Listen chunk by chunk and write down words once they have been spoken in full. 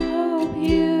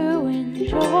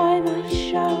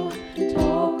about,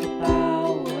 talk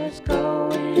about what's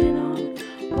going on.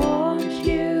 Want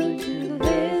you to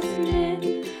listen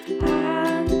in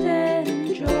and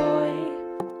enjoy.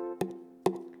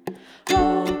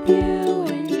 Hope you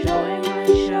enjoy my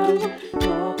show.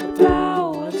 Talk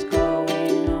about what's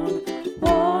going on.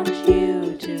 Want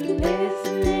you to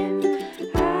listen in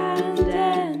and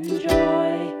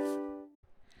enjoy.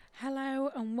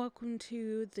 Hello and welcome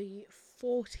to the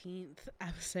 14th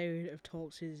episode of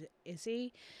Talks with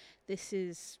Izzy. This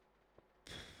is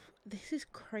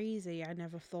crazy. I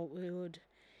never thought we would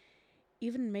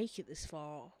even make it this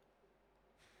far.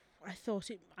 I thought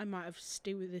I might have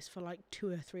stayed with this for like 2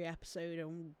 or 3 episodes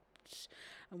and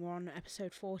we're on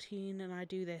episode 14 and I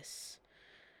do this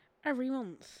every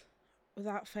month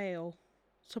without fail.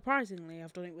 Surprisingly,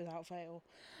 I've done it without fail.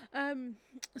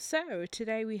 So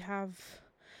today we have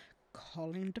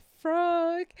Colin the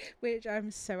Frog, which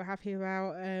I'm so happy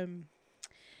about.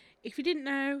 If you didn't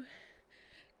know,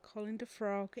 Colin the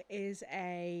Frog is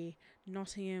a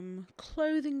Nottingham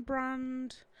clothing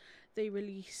brand. They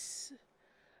release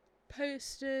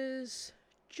posters,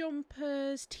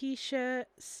 jumpers,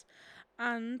 t-shirts,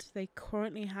 and they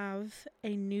currently have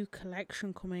a new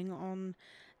collection coming on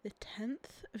the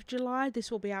 10th of July.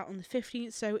 This will be out on the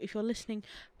 15th, so if you're listening,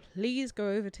 please go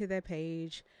over to their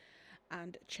page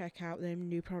and check out their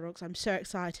new products. I'm so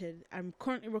excited. I'm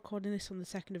currently recording this on the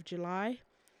 2nd of July,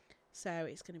 so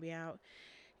it's going to be out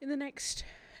in the next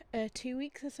 2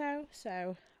 weeks or so.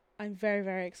 So I'm very,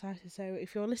 very excited. So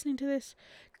if you're listening to this,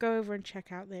 go over and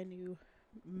check out their new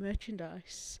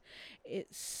merchandise.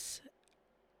 It's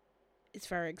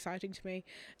very exciting to me.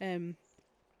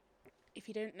 If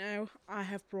you don't know, I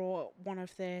have brought one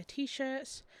of their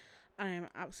t-shirts. I am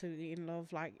absolutely in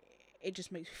love. Like, it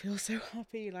just makes me feel so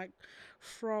happy. Like,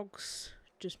 frogs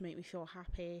just make me feel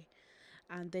happy,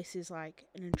 and this is like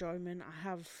an enjoyment. I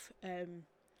have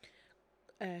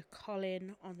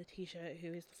Colin on the t-shirt,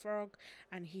 who is the frog,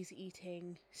 and he's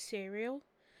eating cereal,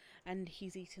 and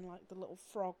he's eating like the little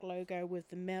frog logo with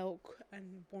the milk,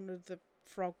 and one of the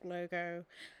frog logo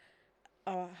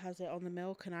has it on the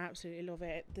milk, and I absolutely love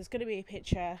it. There's going to be a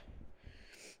picture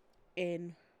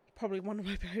in probably one of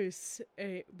my posts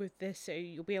with this, so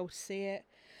you'll be able to see it.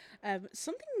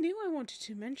 Something new I wanted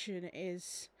to mention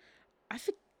is I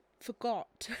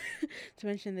forgot to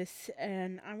mention this,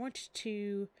 and I wanted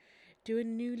to do a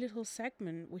new little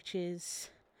segment, which is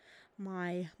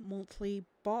my monthly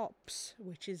bops,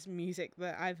 which is music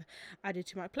that I've added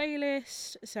to my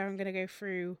playlist. So I'm going to go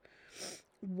through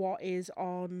what is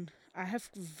on. I have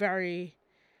very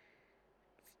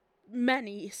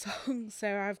many songs,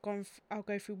 so I'll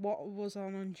go through what was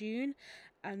on June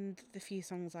and the few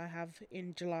songs I have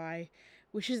in July,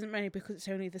 which isn't many because it's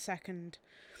only the 2nd.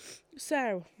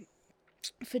 So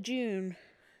for June,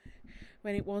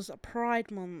 when it was a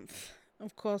Pride month,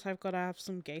 of course I've got to have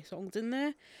some gay songs in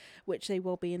there, which they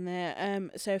will be in there.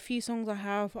 So a few songs I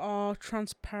have are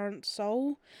Transparent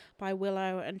Soul by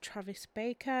Willow and Travis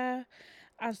Baker.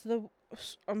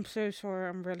 I'm so sorry,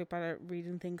 I'm really bad at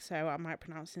reading things, so I might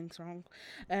pronounce things wrong.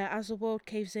 As the World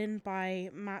Caves In by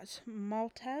Matt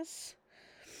Maltese.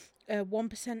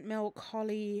 1% Milk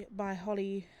Holly by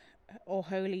Holly or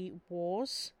Holy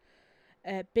Wars.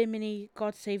 Bimini,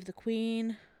 God Save the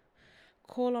Queen.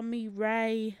 Call on Me,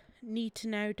 Ray. Need to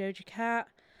Know, Doja Cat.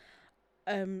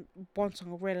 One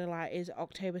song I really like is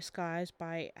October Skies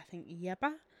by, I think,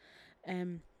 Yeba.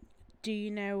 Do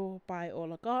You Know by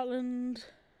Orla Gartland.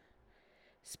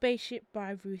 Spaceship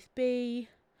by Ruth B.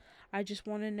 I Just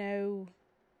Wanna Know.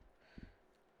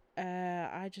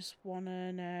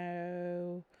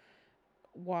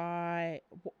 Why.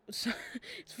 It's a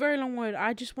very long word.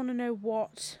 I Just Wanna Know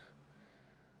What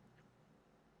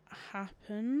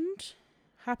Happens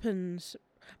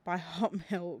by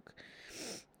Hot Milk.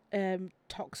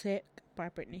 Toxic by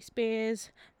Britney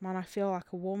Spears. Man, I Feel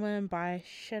Like a Woman by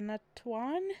Shania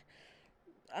Twain.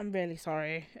 I'm really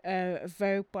sorry.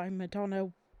 Vogue by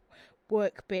Madonna.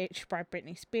 Work Bitch by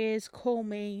Britney Spears. Call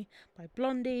Me by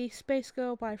Blondie. Space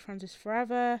Girl by Francis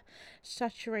Forever.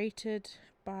 Saturated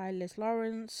by Liz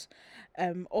Lawrence.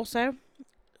 Also,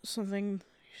 something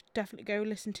you should definitely go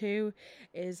listen to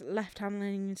is Left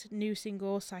Handling's new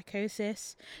single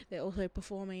Psychosis. They're also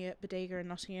performing at Bodega in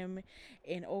Nottingham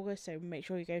in August, so make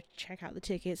sure you go check out the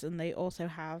tickets. And they also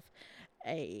have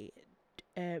a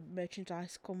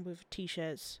merchandise come with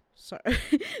t-shirts, so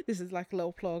this is like a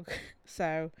little plug,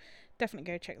 so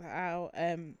definitely go check that out.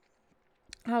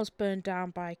 House Burned Down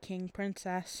by King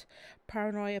Princess.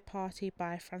 Paranoia Party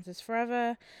by Francis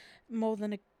Forever. More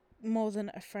Than More Than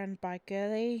a Friend by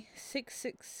Girly,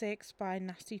 666 by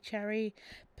Nasty Cherry,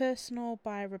 Personal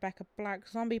by Rebecca Black,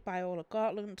 Zombie by Orla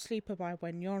Gartland, Sleeper by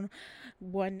When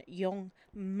Young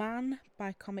Man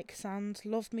by Comic Sans,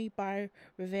 Love Me by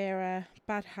Rivera,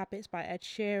 Bad Habits by Ed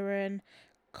Sheeran,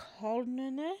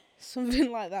 Colnene,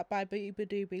 something like that by Booba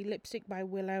Doobie, Lipstick by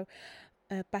Willow,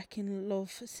 Back in Love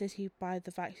City by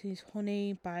The Vaccines,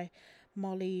 Honey by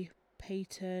Molly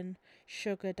Payton,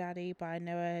 Sugar Daddy by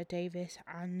Noah Davis,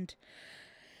 and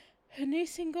her new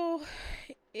single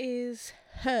is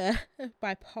Her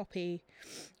by Poppy,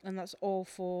 and that's all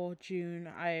for June.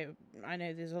 I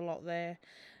know there's a lot there,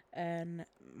 and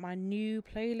my new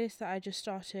playlist that I just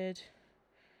started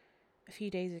a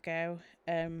few days ago,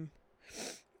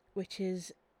 which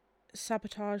is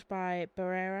Sabotage by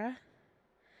Barrera,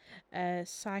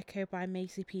 Psycho by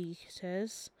Macy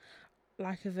Peters,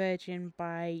 Like a Virgin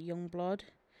by Youngblood,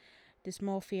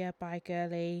 Dysmorphia by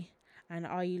Girly, and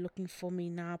Are You Looking For Me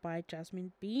Now by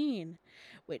Jasmine Bean,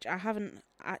 which I haven't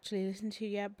actually listened to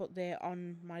yet, but they're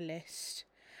on my list.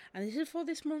 And this is for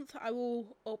this month. I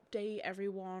will update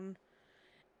everyone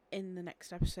in the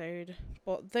next episode.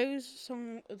 But those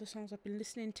are the songs I've been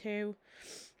listening to.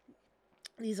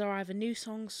 These are either new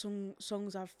songs,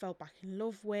 songs I've fell back in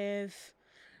love with,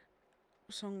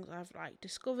 songs I've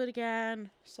discovered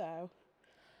again. So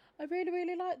I really,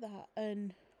 really like that.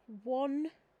 And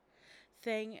one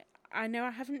thing, I know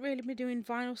I haven't really been doing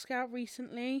Vinyl Scout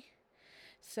recently,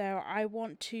 so I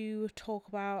want to talk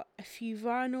about a few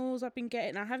vinyls I've been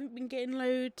getting. I haven't been getting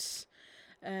loads.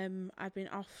 I've been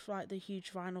off the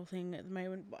huge vinyl thing at the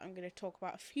moment, but I'm going to talk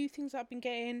about a few things I've been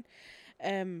getting.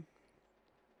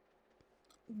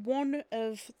 One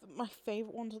of my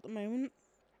favourite ones at the moment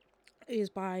is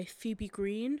by Phoebe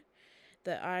Green,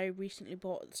 that I recently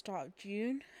bought at the start of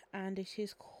June, and it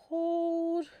is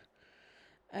called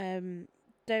Don't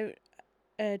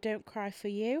Cry For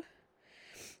You.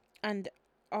 And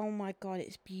oh my god,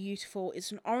 it's beautiful.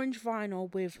 It's an orange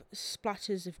vinyl with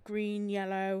splatters of green,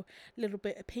 yellow, a little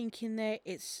bit of pink in there.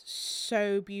 It's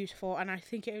so beautiful, and I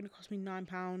think it only cost me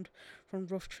 £9 from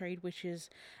Rough Trade, which is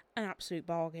an absolute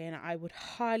bargain. I would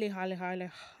highly, highly,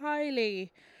 highly,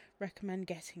 highly recommend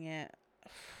getting it.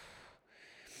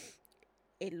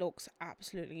 It looks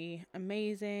absolutely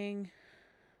amazing.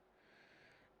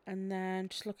 And then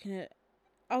just looking at,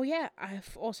 oh yeah,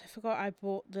 I've also forgot I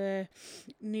bought the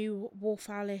new Wolf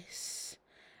Alice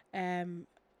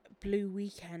Blue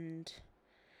Weekend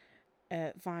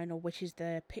vinyl, which is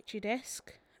the picture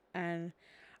disc, and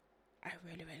I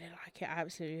really, really like it. I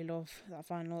absolutely love that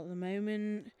vinyl at the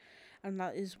moment, and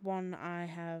that is one I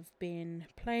have been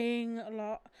playing a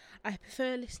lot. I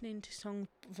prefer listening to songs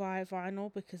via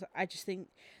vinyl because I just think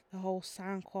the whole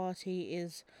sound quality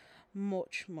is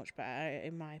much, much better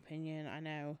in my opinion. I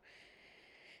know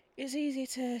it's easy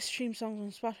to stream songs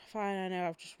on Spotify, and I know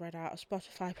I've just read out a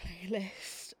Spotify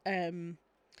playlist,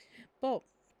 but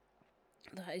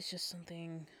that is just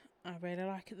something I really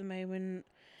like at the moment.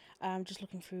 I'm just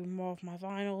looking through more of my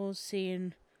vinyls,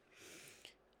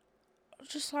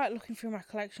 looking through my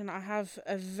collection. I have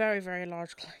a very, very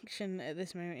large collection at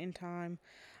this moment in time.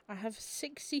 I have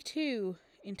 62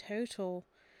 in total,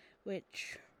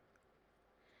 which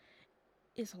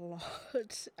is a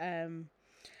lot.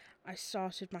 I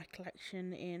started my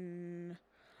collection in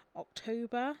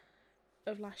October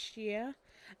of last year,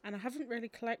 and I haven't really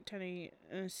collected any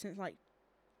since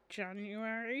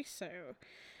January, so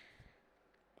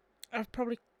I've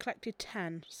probably collected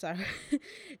 10, so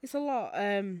it's a lot.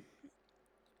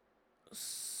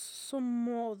 Some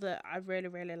more that I really,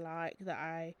 really like that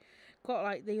I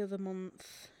got the other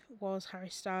month was Harry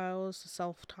Styles, the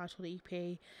self-titled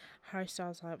EP. Harry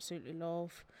Styles I absolutely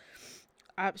love.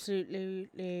 I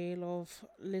absolutely love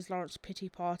Liz Lawrence Pity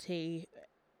Party.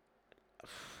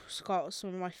 It's got some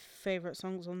of my favourite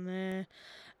songs on there.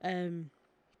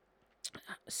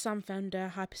 Sam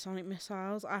Fender, Hypersonic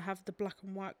Missiles. I have the black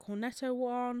and white Cornetto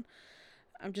one.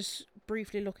 I'm just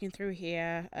briefly looking through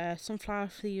here. Sunflower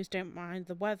Thieves, Don't Mind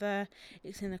the Weather.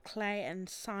 It's in a clay and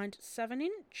signed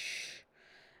 7-inch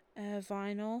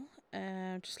vinyl.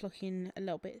 Just looking a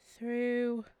little bit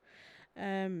through.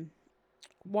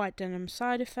 White Denim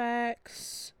Side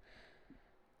Effects.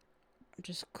 I'm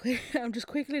just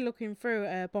quickly looking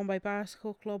through. Bombay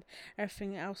Bicycle Club,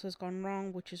 Everything Else Has Gone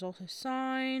Wrong, which is also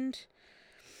signed.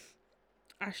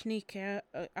 Ashnikko,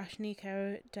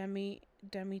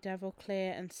 Demi Devil,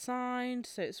 clear and signed.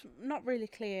 So it's not really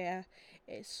clear.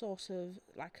 It's sort of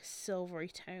like a silvery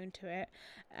tone to it.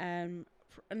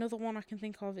 Another one I can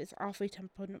think of is Alfie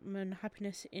Templeman,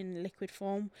 Happiness in Liquid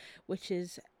Form, which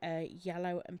is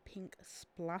yellow and pink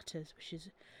splatters, which is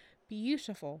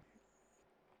beautiful.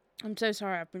 I'm so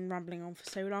sorry I've been rambling on for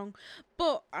so long,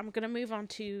 but I'm going to move on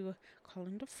to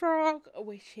Colin the Frog,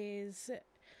 which is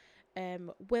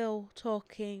Will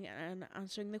talking and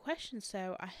answering the questions.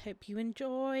 So I hope you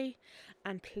enjoy,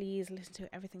 and please listen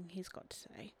to everything he's got to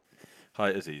say.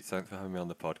 Hi, Izzy. Thanks for having me on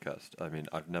the podcast. I mean,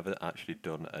 I've never actually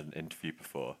done an interview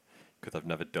before because I've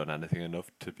never done anything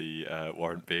enough to be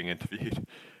warrant being interviewed.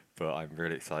 But I'm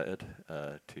really excited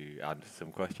to answer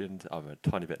some questions. I'm a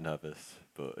tiny bit nervous,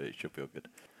 but it should be all good.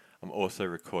 I'm also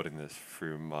recording this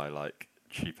through my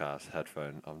cheap ass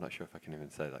headphone. I'm not sure if I can even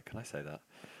say that. Can I say that?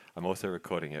 I'm also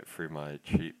recording it through my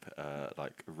cheap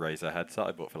Razer headset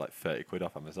I bought for like 30 quid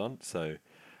off Amazon. So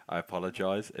I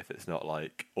apologize if it's not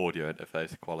like audio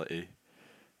interface quality.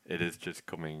 It is just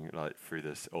coming like through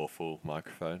this awful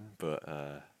microphone, but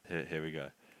here we go.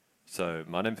 So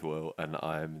my name's Will, and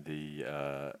I'm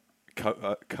the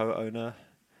co-owner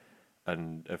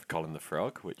and of Colin the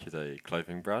Frog, which is a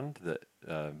clothing brand that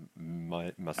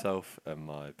myself and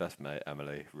my best mate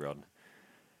Emily run,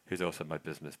 who's also my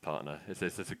business partner. It's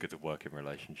a good working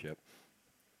relationship.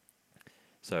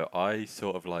 So I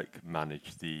sort of like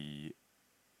manage the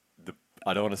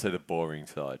I don't want to say the boring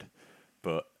side,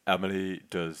 but Emily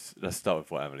does. Let's start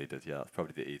with what Emily does. Yeah, that's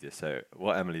probably the easiest. So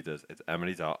what Emily does is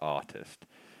Emily's our artist,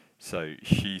 so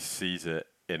she sees it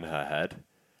in her head,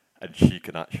 and she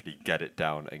can actually get it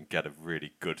down and get a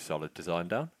really good solid design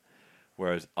down.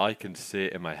 Whereas I can see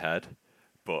it in my head,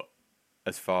 but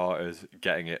as far as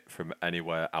getting it from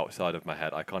anywhere outside of my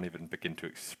head, I can't even begin to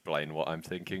explain what I'm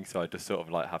thinking. So I just sort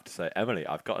of like have to say, Emily,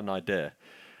 I've got an idea,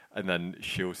 and then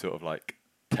she'll sort of like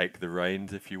take the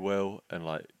reins, if you will, and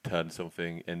like turn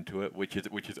something into it, which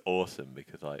is awesome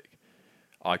because like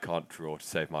I can't draw to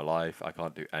save my life. I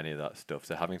can't do any of that stuff.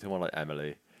 So having someone like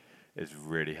Emily is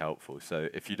really helpful. So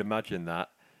if you'd imagine that,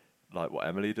 like what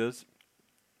Emily does,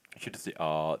 she does the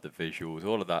art, the visuals,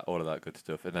 all of that good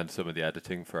stuff, and then some of the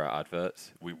editing for our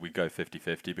adverts. We go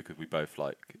 50-50 because we both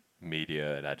like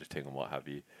media and editing and what have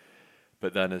you.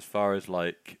 But then as far as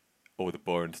like all the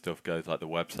boring stuff goes, like the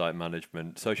website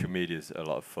management, social media is a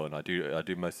lot of fun. I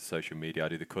do most of social media. I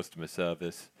do the customer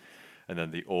service, and then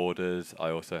the orders. I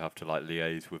also have to like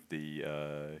liaise with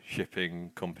the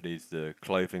shipping companies, the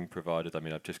clothing providers. I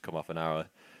mean, I've just come off an hour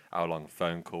long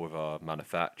phone call with our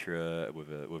manufacturer with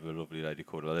a lovely lady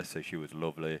called Alyssa. She was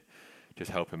lovely,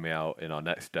 just helping me out in our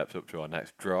next steps up to our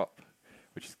next drop,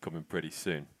 which is coming pretty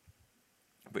soon.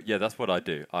 But yeah, that's what I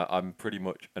do. I'm pretty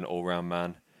much an all-round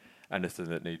man. Anything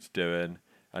that needs doing,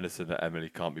 anything that Emily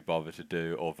can't be bothered to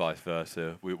do, or vice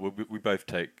versa. We both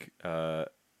take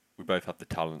we both have the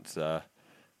talents there.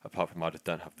 Apart from I just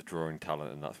don't have the drawing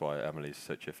talent, and that's why Emily's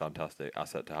such a fantastic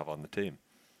asset to have on the team.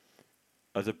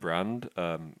 As a brand,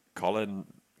 Colin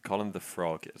the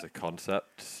Frog as a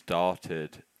concept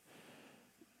started.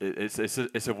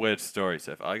 It's a weird story.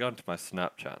 So if I go into my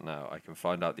Snapchat now, I can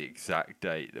find out the exact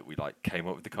date that we like came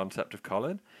up with the concept of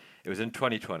Colin. It was in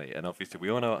 2020, and obviously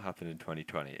we all know what happened in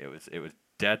 2020. It was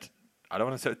dead. I don't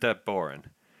want to say dead boring,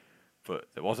 but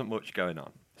there wasn't much going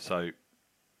on. So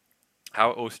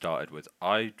how it all started was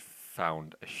I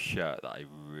found a shirt that I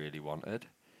really wanted,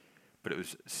 but it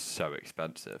was so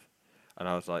expensive, and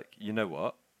I was like, you know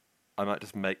what? I might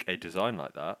just make a design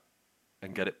like that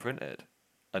and get it printed.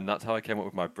 And that's how I came up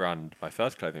with my brand, my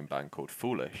first clothing brand called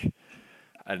Foolish.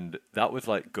 And that was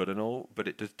like good and all, but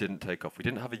it just didn't take off. We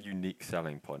didn't have a unique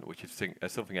selling point, which is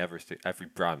something every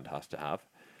brand has to have.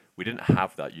 We didn't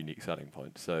have that unique selling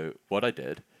point. So what I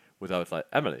did was I was like,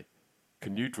 Emily,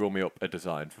 can you draw me up a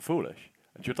design for Foolish?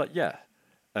 And she was like, yeah.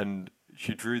 And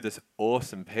she drew this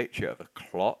awesome picture of a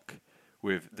clock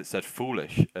that said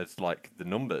Foolish as like the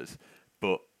numbers,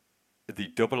 but the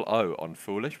double O on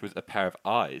Foolish was a pair of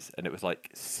eyes, and it was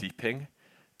like seeping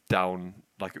down,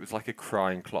 like it was like a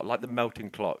crying clock, like the melting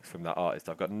clocks from that artist.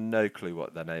 I've got no clue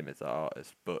what their name is, that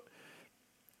artist, but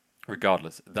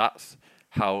regardless, that's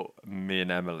how me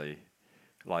and Emily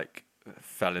like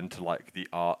fell into like the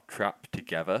art trap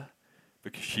together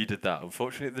because she did that.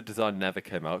 Unfortunately, the design never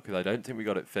came out because I don't think we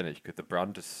got it finished because the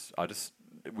brand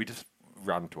we just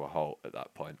ran to a halt at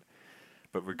that point.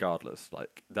 But regardless,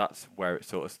 like that's where it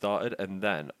sort of started. And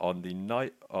then on the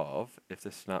night of, if the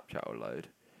Snapchat will load,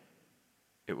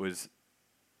 it was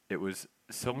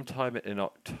sometime in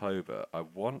October. I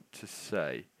want to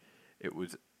say it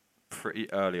was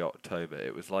pretty early October.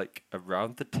 It was like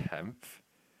around the 10th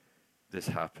this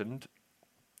happened.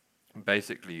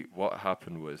 Basically, what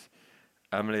happened was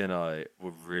Emily and I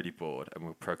were really bored and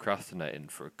were procrastinating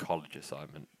for a college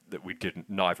assignment that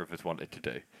neither of us wanted to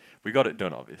do. We got it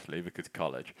done, obviously, because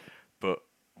college, but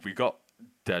we got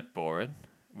dead boring.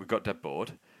 We got dead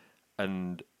bored,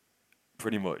 and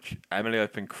pretty much Emily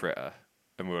opened Critter,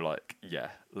 and we were like, yeah,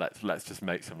 let's just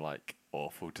make some like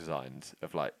awful designs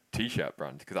of like t-shirt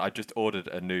brands, because I just ordered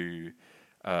a new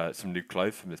some new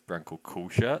clothes from this brand called Cool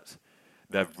Shirts.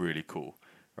 They're really cool,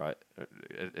 right?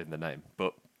 In the name,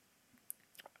 but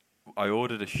I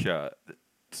ordered a shirt that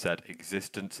said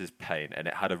 "Existence is pain," and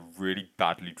it had a really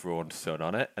badly drawn sun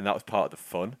on it, and that was part of the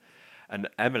fun. And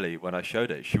Emily, when I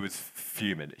showed it, she was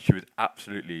fuming. She was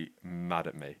absolutely mad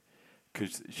at me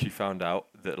because she found out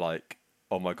that like,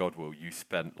 oh my god, Will, you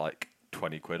spent like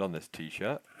 20 quid on this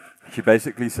t-shirt. She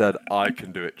basically said I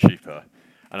can do it cheaper,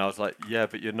 and I was like, yeah,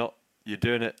 but you're not. You're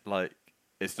doing it like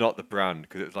it's not the brand,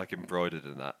 because it was like embroidered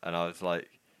in that, and I was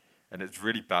like, and it's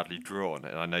really badly drawn,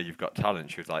 and I know you've got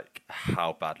talent. She was like,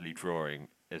 how badly drawing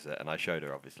is it? And I showed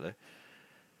her, obviously,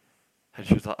 and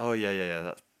she was like, oh yeah,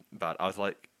 that's bad. I was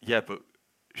like, yeah, but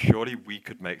surely we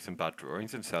could make some bad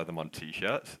drawings and sell them on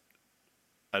t-shirts.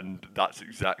 And that's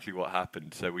exactly what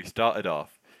happened. So we started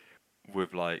off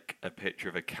with like a picture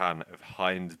of a can of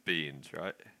Heinz beans,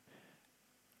 right?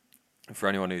 For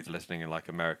anyone who's listening in like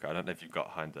America, I don't know if you've got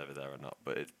Heinz over there or not,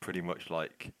 but it's pretty much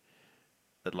like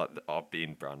our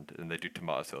bean brand, and they do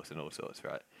tomato sauce and all sorts,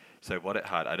 right? So what it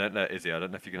had, I don't know, Izzy, I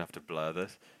don't know if you're gonna have to blur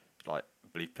this, like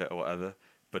bleep it or whatever,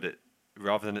 but it,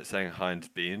 rather than it saying Heinz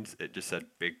beans, it just said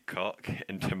big cock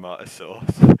in tomato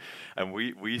sauce, and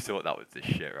we thought that was the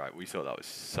shit, right? We thought that was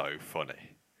so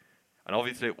funny, and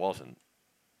obviously it wasn't,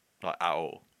 like at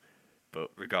all. But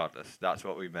regardless, that's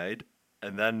what we made,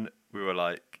 and then we were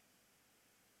like,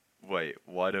 wait,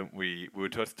 why don't we were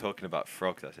just talking about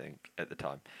frogs, I think, at the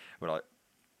time. We're like,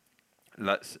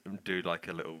 let's do like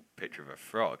a little picture of a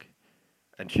frog,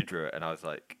 and she drew it, and I was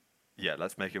like, yeah,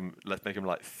 let's make him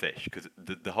like fish, because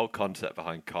the whole concept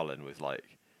behind Colin was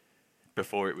like,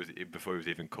 before he was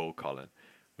even called Colin,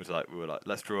 was like, we were like,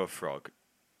 let's draw a frog,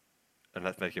 and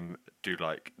let's make him do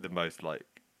like the most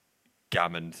like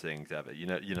gammon things ever,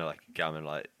 like gammon,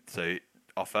 like, so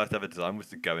our first ever design was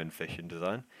the going fishing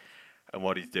design, and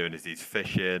what he's doing is he's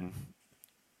fishing.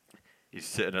 He's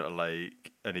sitting at a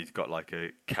lake and he's got like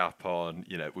a cap on.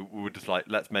 We were just like,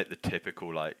 let's make the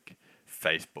typical like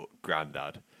Facebook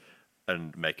granddad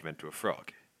and make him into a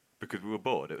frog, because we were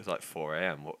bored. It was like 4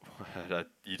 a.m.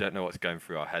 You don't know what's going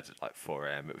through our heads at like 4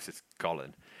 a.m. It was just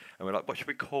Colin. And we're like, what should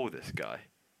we call this guy?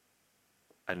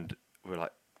 And we're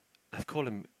like, let's call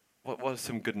him, what was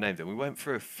some good names? And we went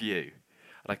through a few.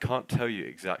 And I can't tell you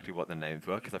exactly what the names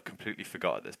were because I've completely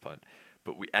forgot at this point.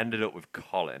 But we ended up with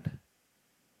Colin.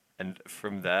 And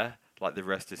from there, like, the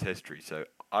rest is history. So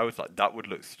I was like, that would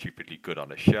look stupidly good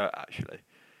on a shirt, actually.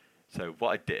 So what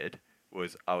I did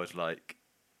was I was like,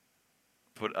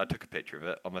 I took a picture of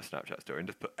it on my Snapchat story and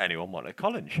just put anyone want a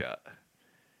Colin shirt.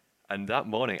 And that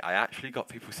morning, I actually got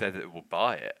people saying that they will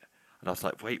buy it. And I was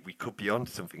like, wait, we could be on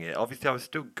something here. Obviously, I was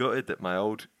still gutted that my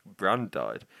old brand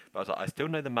died. But I was like, I still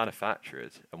know the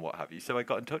manufacturers and what have you. So I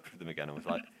got in touch with them again and was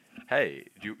like, hey,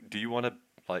 do you want to,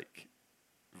 like,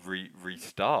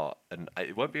 restart? And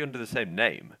it won't be under the same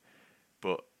name,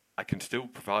 but I can still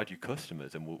provide you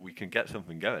customers and we can get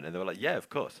something going. And they were like, yeah, of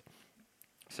course.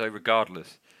 So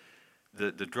regardless,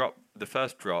 the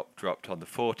first drop dropped on the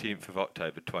 14th of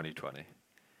October 2020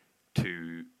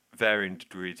 to varying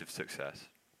degrees of success.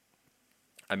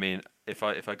 I mean, if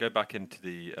I go back into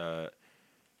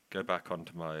go back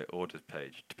onto my orders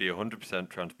page, to be 100%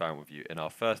 transparent with you, in our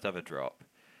first ever drop,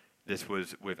 this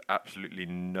was with absolutely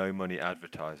no money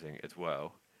advertising as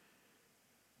well.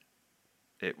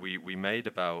 We made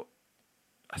about,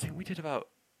 I think we did about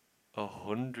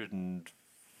 £170,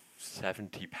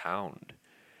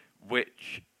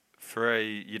 which for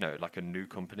like a new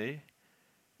company,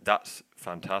 that's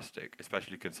fantastic,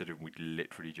 especially considering we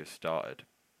literally just started.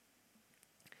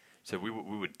 So we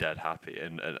were dead happy,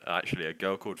 and actually a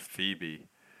girl called Phoebe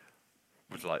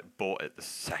was like bought it the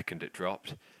second it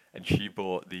dropped, and she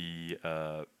bought the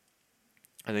I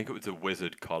think it was a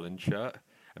Wizard Colin shirt,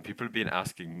 and people had been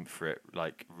asking for it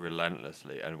like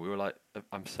relentlessly, and we were like,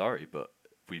 I'm sorry, but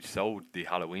we sold the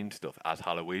Halloween stuff as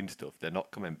Halloween stuff. They're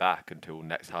not coming back until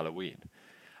next Halloween,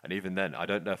 and even then, I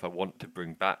don't know if I want to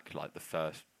bring back like the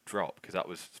first drop, because that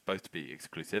was supposed to be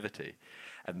exclusivity,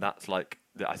 and that's like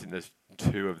I think there's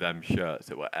 2 of them shirts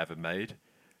that were ever made,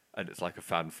 and it's like a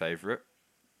fan favorite.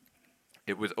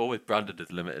 It was always branded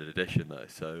as limited edition though,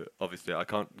 so obviously I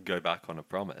can't go back on a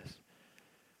promise.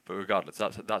 But regardless,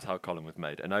 that's how Colin was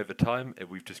made, and over time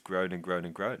we've just grown and grown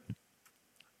and grown.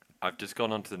 I've just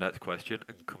gone on to the next question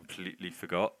and completely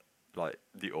forgot like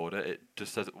the order. It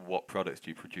just says, what products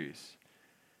do you produce?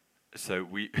 So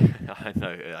I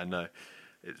know.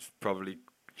 It's probably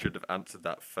should have answered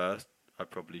that first. I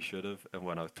probably should have. And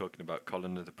when I was talking about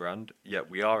Colin as a brand, yeah,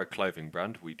 we are a clothing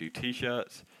brand. We do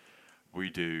t-shirts. we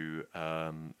do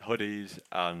hoodies,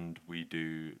 and we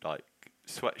do like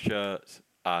sweatshirts,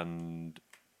 and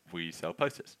we sell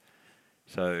posters.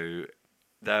 So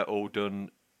they're all done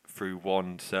through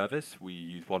one service. We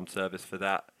use one service for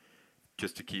that,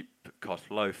 just to keep costs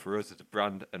low for us as a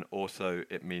brand, and also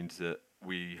it means that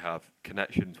we have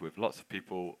connections with lots of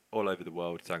people all over the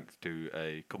world thanks to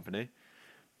a company.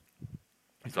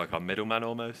 It's like our middleman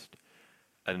almost,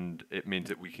 and it means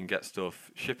that we can get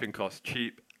stuff shipping costs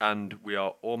cheap, and we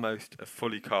are almost a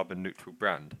fully carbon neutral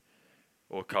brand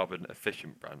or carbon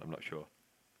efficient brand. I'm not sure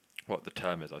what the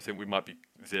term is. I think we might be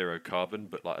zero carbon,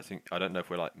 but like I don't know if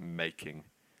we're like making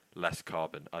less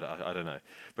carbon. I don't know,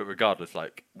 but regardless,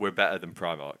 like we're better than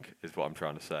Primark is what I'm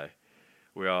trying to say.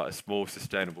 We are a small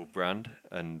sustainable brand,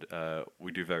 and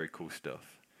we do very cool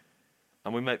stuff,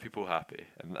 and we make people happy,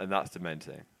 and that's the main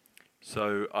thing.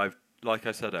 So like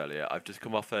I said earlier, I've just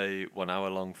come off a 1 hour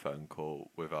long phone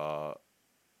call with a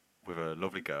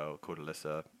lovely girl called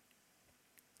Alyssa,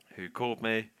 who called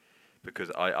me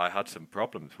because I had some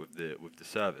problems with the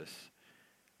service,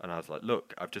 and I was like,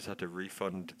 look, I've just had to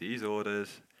refund these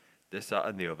orders, this, that,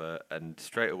 and the other, and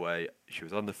straight away she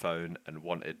was on the phone and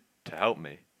wanted to help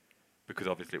me, because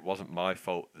obviously it wasn't my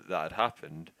fault that had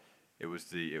happened. It was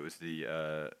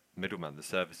the middleman, the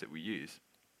service that we use.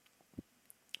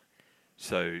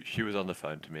 So she was on the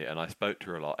phone to me, and I spoke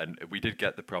to her a lot, and we did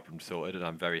get the problem sorted, and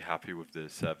I'm very happy with the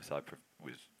service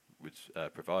was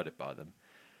provided by them.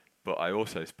 But I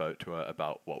also spoke to her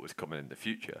about what was coming in the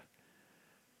future,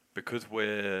 because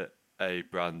we're a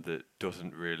brand that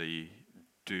doesn't really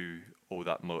do all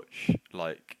that much,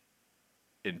 like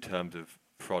in terms of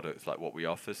products, like what we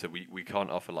offer. So we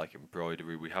can't offer like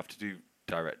embroidery. We have to do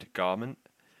direct to garment.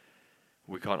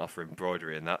 We can't offer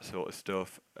embroidery and that sort of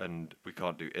stuff, and we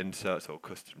can't do inserts or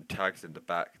custom tags in the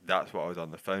back. That's what I was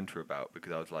on the phone to her about,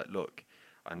 because I was like, look,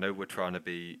 I know we're trying to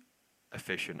be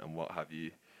efficient and what have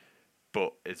you,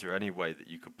 but is there any way that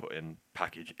you could put in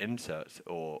package inserts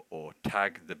or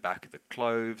tag the back of the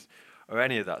clothes or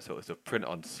any of that sort of stuff, print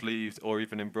on sleeves or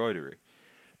even embroidery?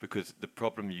 Because the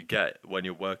problem you get when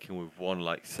you're working with one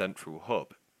like central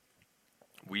hub,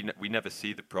 we never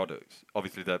see the products.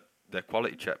 Obviously, they're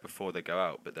quality checked before they go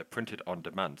out, but they're printed on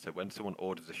demand. So when someone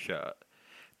orders a shirt,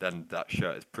 then that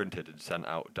shirt is printed and sent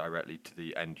out directly to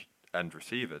the end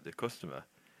receiver, the customer.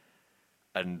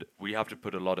 And we have to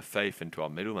put a lot of faith into our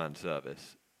middleman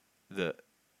service that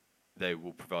they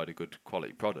will provide a good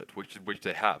quality product, which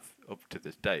they have up to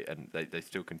this date, and they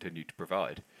still continue to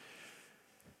provide.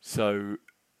 So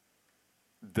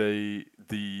the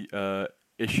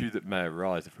issue that may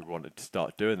arise if we wanted to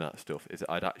start doing that stuff is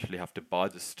I'd actually have to buy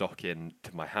the stock in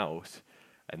to my house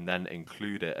and then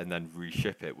include it and then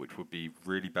reship it, which would be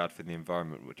really bad for the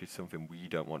environment, which is something we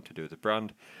don't want to do as a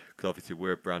brand, because obviously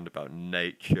we're a brand about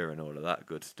nature and all of that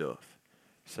good stuff.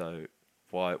 So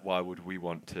why would we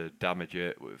want to damage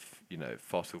it with,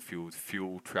 fossil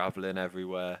fuel traveling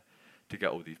everywhere to get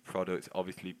all these products?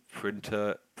 Obviously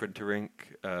printer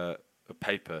ink,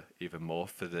 paper even more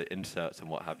for the inserts and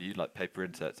what have you, like paper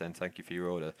inserts, and thank you for your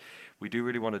order. We do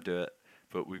really want to do it,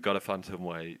 but we've got to find some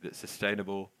way that's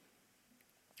sustainable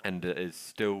and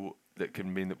that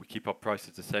can mean that we keep our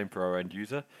prices the same for our end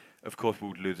user. Of course, we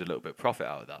would lose a little bit of profit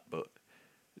out of that, but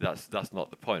that's not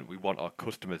the point. We want our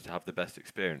customers to have the best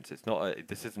experience.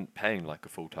 This isn't paying like a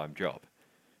full-time job.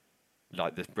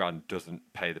 Like, this brand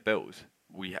doesn't pay the bills.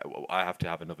 I have to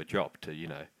have another job to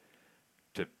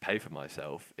pay for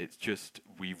myself. It's just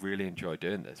we really enjoy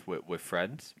doing this. We're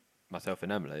friends, myself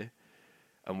and Emily,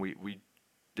 and we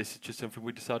this is just something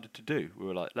we decided to do. We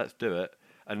were like, let's do it,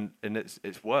 and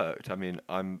it's worked. I mean,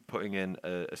 I'm putting in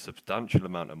a substantial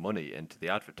amount of money into the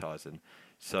advertising.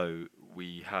 So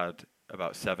we had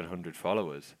about 700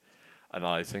 followers, and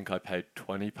I think I paid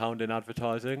 £20 in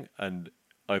advertising, and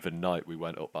overnight we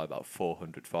went up by about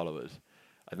 400 followers.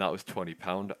 And that was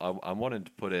 £20. I'm wanting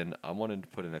to put in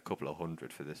a couple of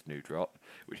hundred for this new drop,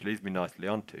 which leads me nicely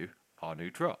onto our new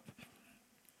drop,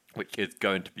 which is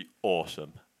going to be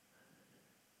awesome.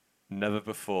 Never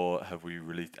before have we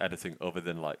released anything other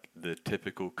than like the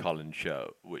typical Colin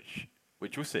show, which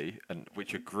we'll see, and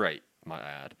which are great, might I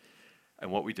add.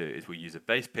 And what we do is we use a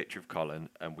base picture of Colin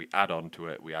and we add on to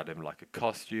it. We add him like a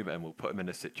costume, and we'll put him in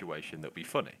a situation that'll be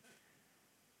funny.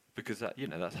 Because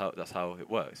that's how it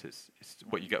works. It's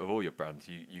what you get with all your brands.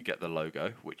 You get the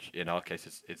logo, which in our case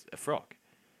is a frog.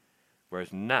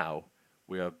 Whereas now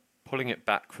we are pulling it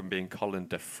back from being Colin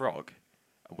the Frog,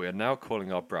 and we are now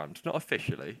calling our brand, not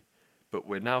officially, but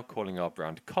we're now calling our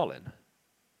brand Colin.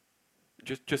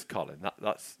 Just Colin.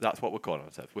 That's what we're calling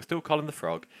ourselves. We're still Colin the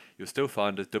Frog. You'll still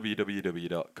find us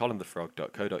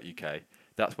www.colinthefrog.co.uk.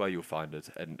 That's where you'll find us,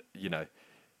 and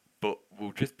but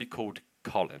will just be called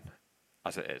Colin,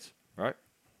 as it is, right?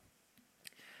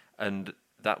 And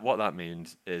what that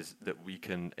means is that we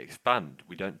can expand.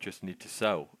 We don't just need to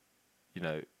sell,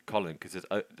 Colin, because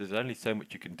there's only so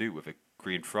much you can do with a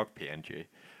green frog PNG,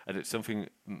 and it's something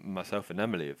myself and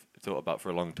Emily have thought about for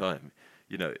a long time.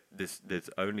 There's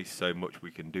only so much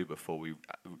we can do before we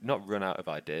not run out of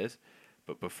ideas,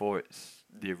 but before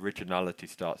the originality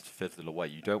starts to fizzle away.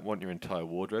 You don't want your entire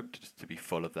wardrobe just to be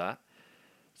full of that.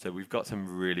 So we've got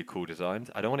some really cool designs.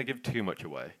 I don't want to give too much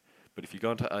away, but if you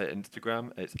go onto our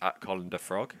Instagram, it's at Colin Da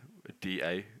Frog,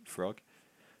 D-A Frog,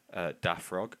 Da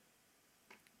Frog.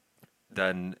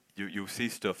 Then you'll see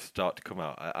stuff start to come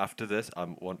out. After this, I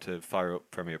want to fire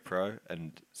up Premiere Pro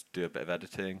and do a bit of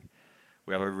editing.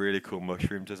 We have a really cool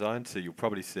mushroom design, so you'll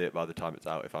probably see it by the time it's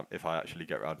out. If I actually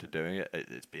get around to doing it,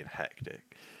 it's been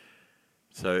hectic.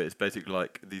 So it's basically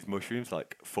like these mushrooms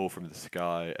like fall from the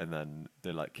sky and then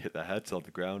they like hit their heads on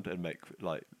the ground and make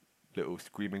like little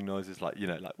screaming noises, like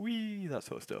like wee, that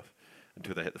sort of stuff,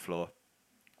 until they hit the floor.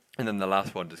 And then the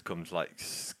last one just comes like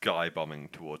sky bombing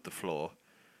toward the floor,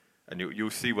 and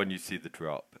you'll see when you see the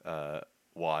drop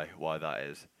why that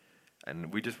is.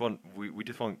 And we just want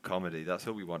comedy. That's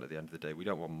all we want at the end of the day. We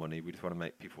don't want money. We just want to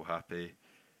make people happy.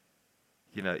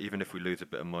 Even if we lose a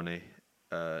bit of money,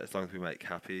 as long as we make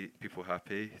people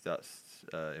happy, that's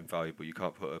invaluable. You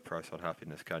can't put a price on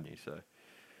happiness, can you? So,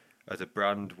 as a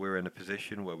brand, we're in a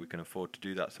position where we can afford to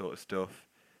do that sort of stuff.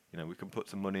 We can put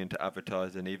some money into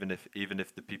advertising, even if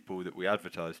the people that we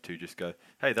advertise to just go,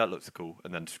 "Hey, that looks cool,"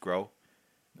 and then scroll.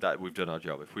 That we've done our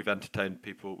job. If we've entertained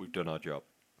people, we've done our job.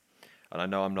 And I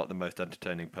know I'm not the most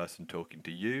entertaining person talking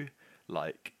to you,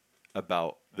 like,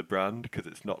 about the brand, because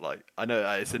it's not like, I know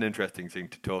it's an interesting thing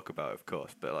to talk about, of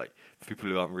course, but like, for people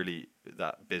who aren't really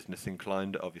that business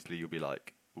inclined, obviously you'll be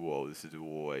like, whoa, this is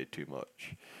way too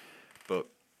much. But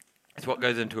it's what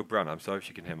goes into a brand. I'm sorry if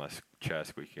you can hear my chair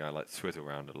squeaking. I like swizzle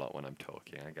around a lot when I'm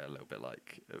talking. I get a little bit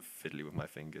like fiddly with my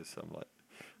fingers, so I'm like,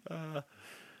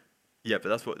 yeah, but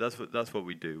that's what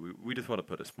we do. We just want to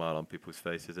put a smile on people's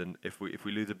faces, and if we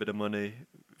lose a bit of money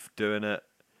doing it,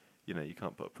 you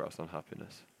can't put a price on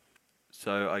happiness.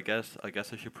 So I guess I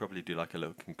should probably do like a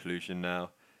little conclusion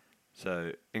now.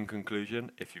 So in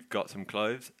conclusion, if you've got some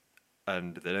clothes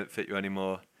and they don't fit you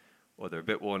anymore, or they're a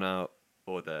bit worn out,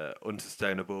 or they're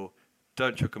unsustainable,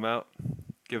 don't chuck them out.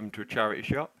 Give them to a charity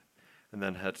shop, and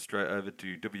then head straight over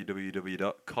to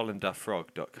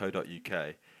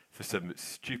www.colindafrog.co.uk for some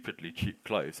stupidly cheap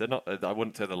clothes. They're not. I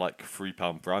wouldn't say they're like £3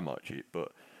 Primark cheap,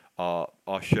 but our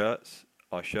shirts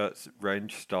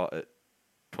range start at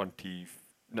 20.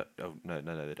 No,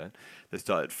 they don't. They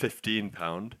start at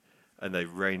 £15, and they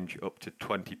range up to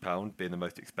 £20, being the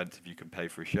most expensive you can pay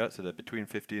for a shirt. So they're between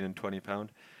 £15 and £20,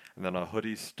 and then our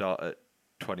hoodies start at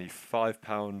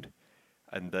 £25,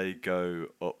 and they go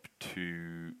up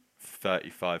to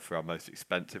 £35 for our most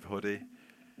expensive hoodie.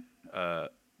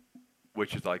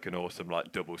 Which is like an awesome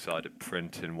like double-sided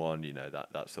print in one,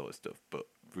 that sort of stuff. But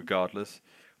regardless,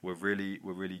 we're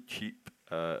really cheap.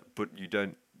 But we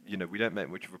don't make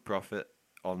much of a profit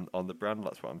on the brand.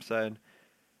 That's what I'm saying.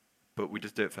 But we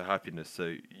just do it for happiness.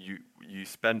 So you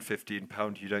spend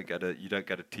 £15, you don't get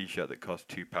a t-shirt that costs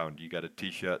 £2. You get a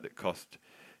t-shirt that cost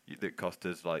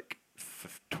us like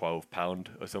 £12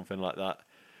 or something like that.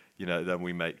 Then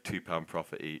we make £2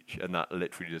 profit each, and that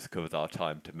literally just covers our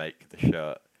time to make the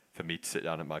shirt. For me to sit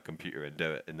down at my computer and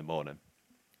do it in the morning.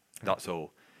 That's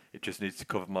all. It just needs to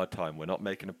cover my time. We're not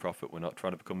making a profit. We're not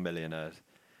trying to become millionaires.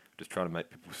 We're just trying to make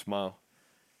people smile.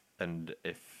 And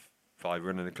if I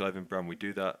run in a clothing brand, we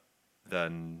do that,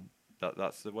 then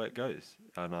that's the way it goes.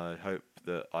 And I hope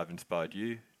that I've inspired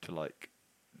you to like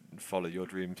follow your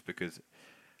dreams, because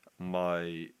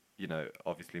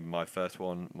obviously my first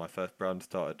brand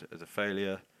started as a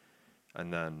failure,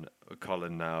 and then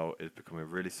Colin now is becoming a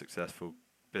really successful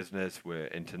business. We're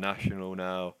international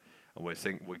now, and we're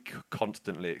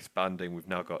constantly expanding. We've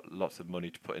now got lots of money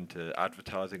to put into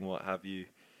advertising, what have you.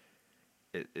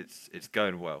 It's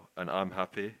going well, and I'm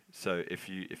happy. So if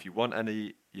you want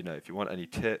any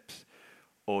tips,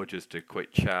 or just a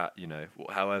quick chat,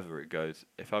 however it goes,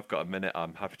 if I've got a minute,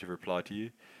 I'm happy to reply to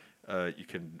you. You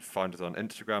can find us on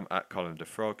Instagram at Colin Da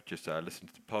Frog. Just listen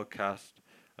to the podcast,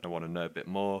 and I want to know a bit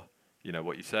more.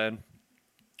 What you're saying.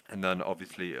 And then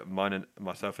obviously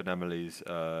myself and Emily's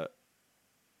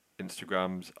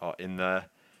Instagrams are in there,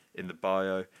 in the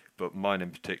bio. But mine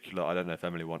in particular, I don't know if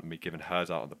Emily wanted me giving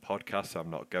hers out on the podcast, so I'm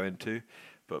not going to.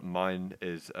 But mine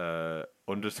is _.big.will._.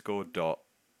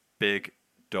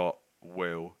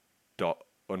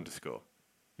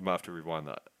 You might have to rewind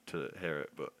that to hear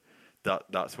it, but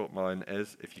that's what mine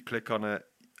is. If you click on it,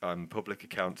 I'm public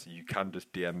account, so you can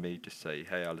just DM me, just say,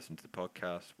 hey, I listened to the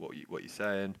podcast, what you're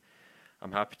saying.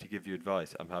 I'm happy to give you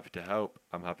advice. I'm happy to help.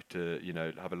 I'm happy to,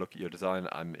 have a look at your design.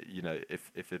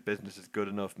 If the business is good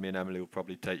enough, me and Emily will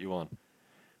probably take you on.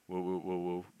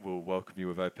 We'll welcome you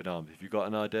with open arms. If you've got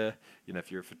an idea,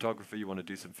 if you're a photographer, you want to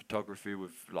do some photography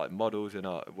with like models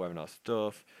wearing our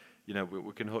stuff,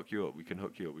 we can hook you up. We can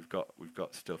hook you up. We've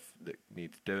got stuff that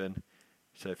needs doing.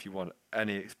 So if you want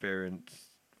any experience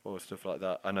or stuff like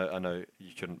that, I know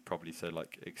you shouldn't probably say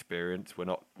like experience. We're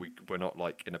not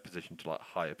like in a position to like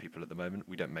hire people at the moment.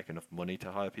 We don't make enough money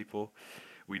to hire people.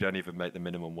 We don't even make the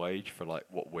minimum wage for like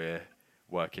what we're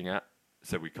working at.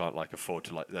 So we can't like afford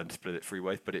to like then split it 3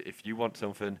 ways. But if you want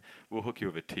something, we'll hook you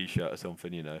with a T-shirt or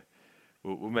something.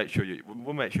 We'll make sure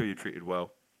you're treated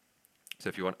well. So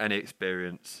if you want any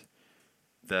experience,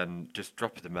 then just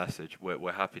drop us a message.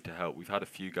 We're happy to help. We've had a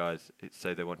few guys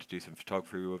say they want to do some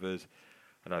photography with us,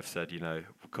 and I've said we'll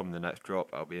come the next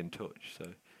drop. I'll be in touch. So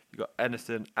if you got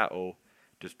anything at all,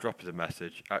 just drop us a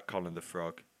message at Colin the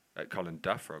Frog, at Colin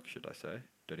Da Frog, should I say?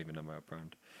 Don't even know my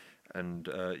brand. And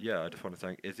I just want to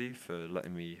thank Izzy for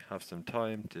letting me have some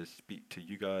time to speak to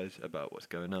you guys about what's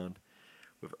going on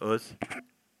with us.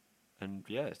 And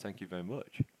thank you very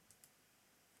much.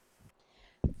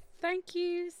 Thank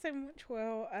you so much,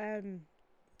 Will.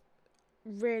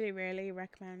 Really, really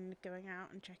recommend going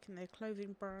out and checking their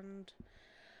clothing brand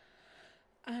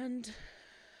and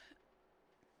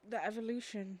the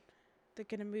evolution. They're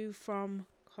going to move from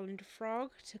Colin the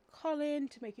Frog to Colin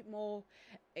to make it more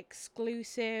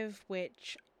exclusive,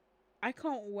 which I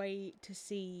can't wait to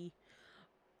see.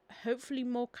 Hopefully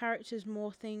more characters,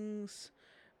 more things.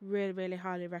 Really, really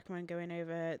highly recommend going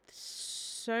over.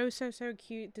 So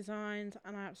cute designs,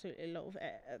 and I absolutely love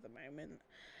it at the moment.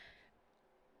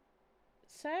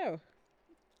 So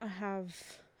I have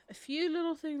a few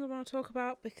little things I want to talk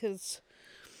about because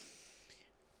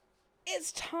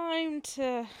it's time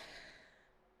to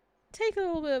take a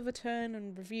little bit of a turn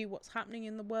and review what's happening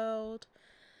in the world.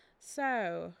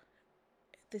 So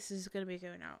this is going to be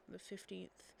going out on the 15th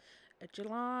of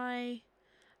July,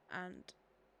 and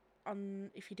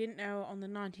if you didn't know, on the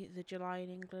 19th of July in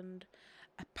England,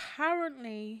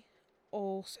 apparently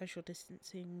all social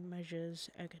distancing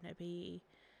measures are going to be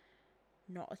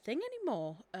not a thing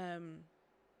anymore.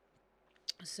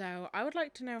 So I would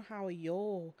like to know how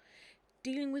you're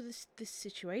dealing with this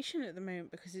situation at the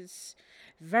moment, because it's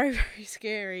very, very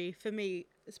scary for me,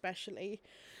 especially,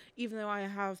 even though I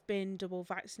have been double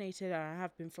vaccinated and I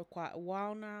have been for quite a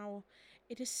while now.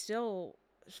 It is still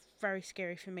very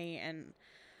scary for me, and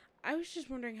I was just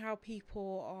wondering how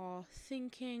people are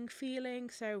thinking,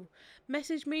 feeling. So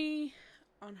message me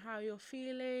on how you're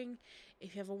feeling.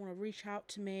 If you ever want to reach out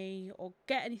to me or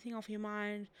get anything off your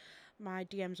mind, my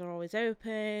DMs are always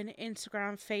open.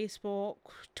 Instagram, Facebook,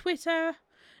 Twitter.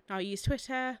 Now I use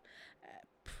Twitter.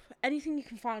 Anything you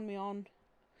can find me on.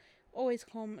 Always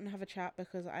come and have a chat,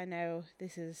 because I know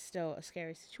this is still a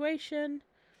scary situation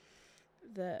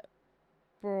that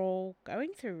we're all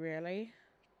going through, really.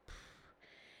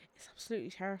 It's absolutely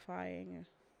terrifying.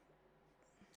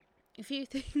 A few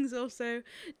things also.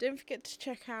 Don't forget to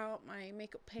check out my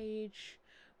makeup page,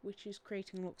 which is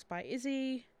Creating Looks by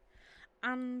Izzy,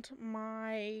 and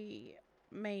my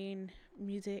main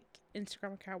music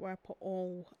Instagram account where I put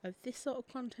all of this sort of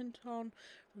content on,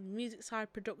 from the music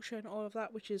side, production, all of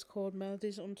that, which is called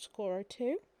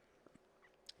Melodies_02.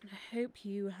 I hope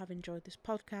you have enjoyed this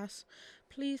podcast.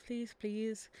 Please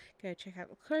go check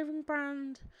out the clothing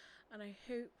brand, and I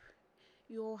hope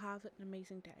you all have an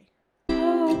amazing day.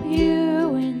 Hope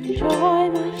you enjoy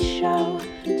my show.